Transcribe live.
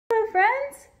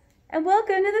friends, and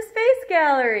welcome to the Space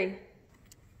Gallery.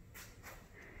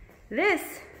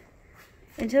 This,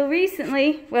 until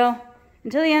recently, well,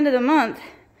 until the end of the month,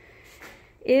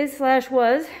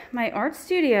 was my art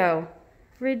studio.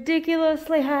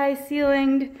 Ridiculously high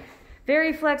ceilinged,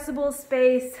 very flexible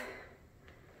space.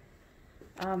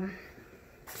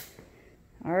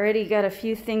 Already got a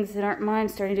few things that aren't mine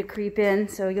starting to creep in,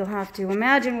 so you'll have to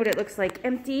imagine what it looks like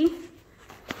empty.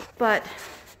 But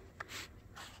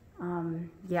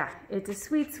yeah, it's a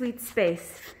sweet, sweet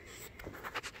space.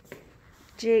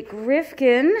 Jake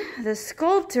Rifkin, the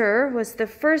sculptor, was the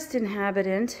first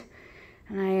inhabitant,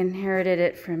 and I inherited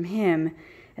it from him.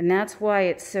 And that's why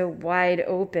it's so wide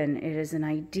open. It is an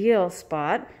ideal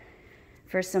spot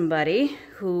for somebody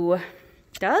who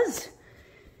does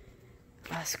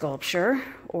a sculpture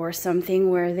or something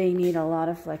where they need a lot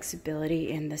of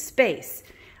flexibility in the space.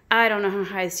 I don't know how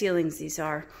high ceilings these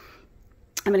are.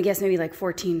 I'm gonna guess maybe like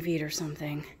 14 feet or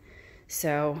something.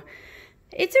 So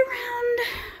it's around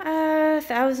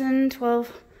 1,000,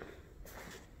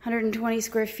 1,220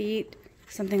 square feet,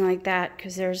 something like that,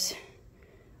 because there's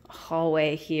a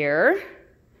hallway here.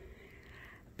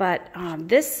 But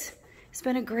this has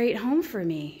been a great home for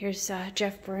me. Here's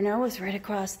Jeff Bruno is right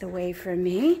across the way from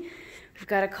me. We've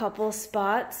got a couple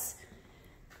spots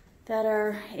that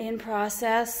are in progress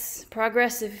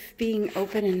of being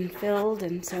open and filled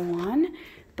and so on.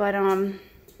 But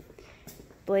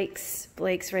Blake's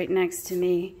right next to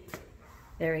me.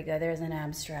 There we go. There's an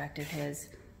abstract of his.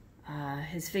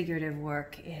 His figurative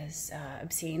work is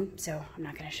obscene, so I'm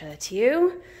not going to show that to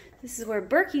you. This is where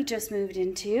Berkey just moved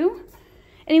into.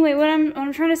 Anyway, what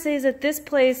I'm trying to say is that this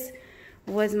place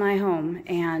was my home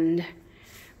and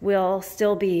will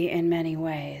still be in many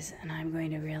ways, and I'm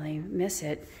going to really miss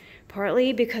it,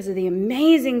 partly because of the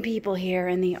amazing people here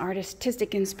and the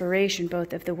artistic inspiration,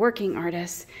 both of the working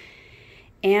artists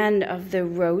and of the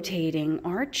rotating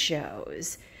art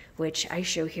shows, which I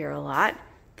show here a lot.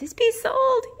 This piece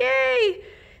sold, yay!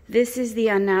 This is the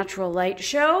Unnatural Light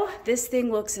show. This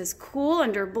thing looks as cool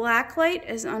under black light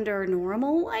as under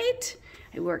normal light.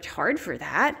 I worked hard for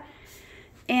that.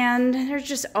 And there's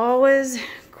just always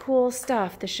cool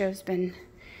stuff. The show's been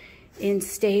in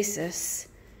stasis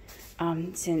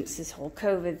since this whole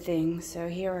COVID thing. So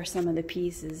here are some of the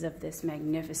pieces of this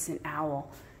magnificent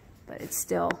owl, but it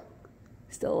still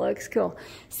looks cool.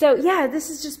 So yeah, this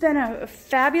has just been a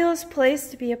fabulous place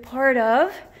to be a part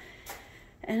of,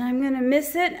 and I'm gonna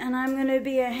miss it, and I'm gonna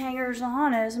be a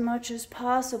hangers-on as much as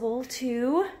possible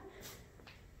to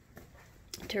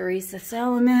Teresa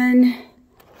Solomon.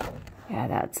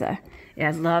 Yeah, yeah,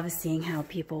 I love seeing how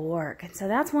people work. And so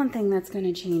that's one thing that's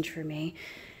gonna change for me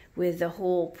with the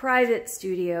whole private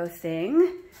studio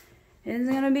thing. It's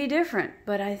gonna be different,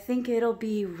 but I think it'll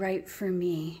be right for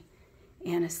me.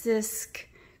 Anna Sisk,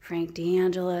 Frank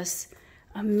DeAngelis,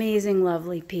 amazing,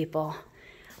 lovely people.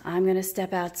 I'm gonna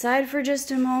step outside for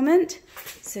just a moment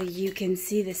so you can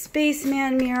see the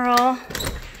Spaceman mural,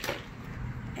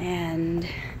 and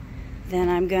then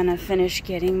I'm gonna finish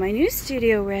getting my new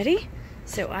studio ready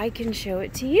so I can show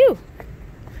it to you.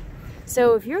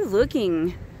 So if you're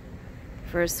looking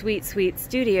for a sweet, sweet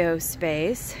studio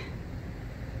space,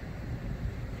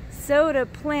 Soda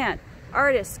Plant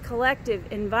Artist Collective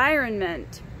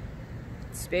Environment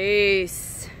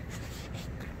Space.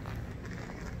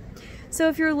 So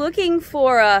if you're looking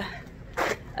for a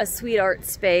sweet art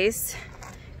space,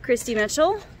 Christy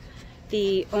Mitchell,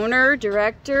 the owner,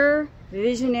 director,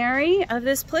 visionary of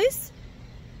this place,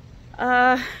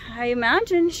 I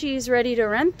imagine she's ready to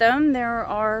rent them. There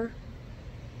are,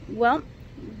 well,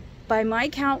 by my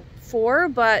count, 4,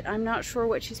 but I'm not sure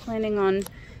what she's planning on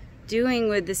doing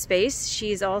with the space.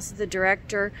 She's also the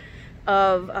director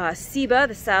of SPA,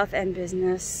 the South End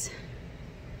Business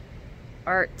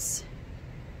Arts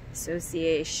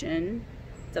Association,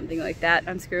 something like that.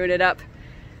 I'm screwing it up.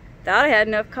 Thought I had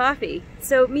enough coffee.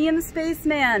 So me and the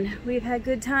Spaceman, we've had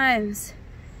good times.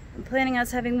 I'm planning on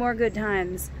us having more good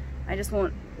times. I just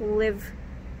won't live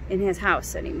in his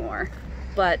house anymore.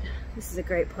 But this is a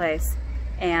great place,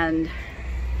 and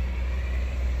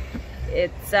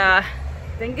it's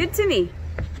been good to me.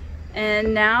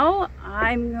 And now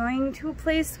I'm going to a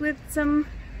place with some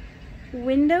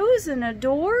windows and a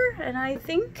door, and I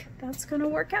think that's gonna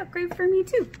work out great for me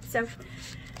too. So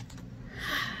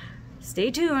stay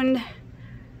tuned.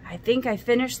 I think I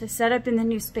finished the setup in the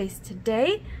new space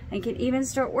today and can even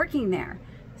start working there.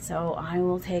 So I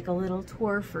will take a little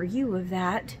tour for you of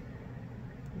that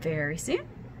very soon.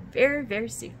 Very, very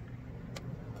soon.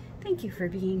 Thank you for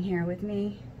being here with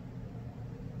me.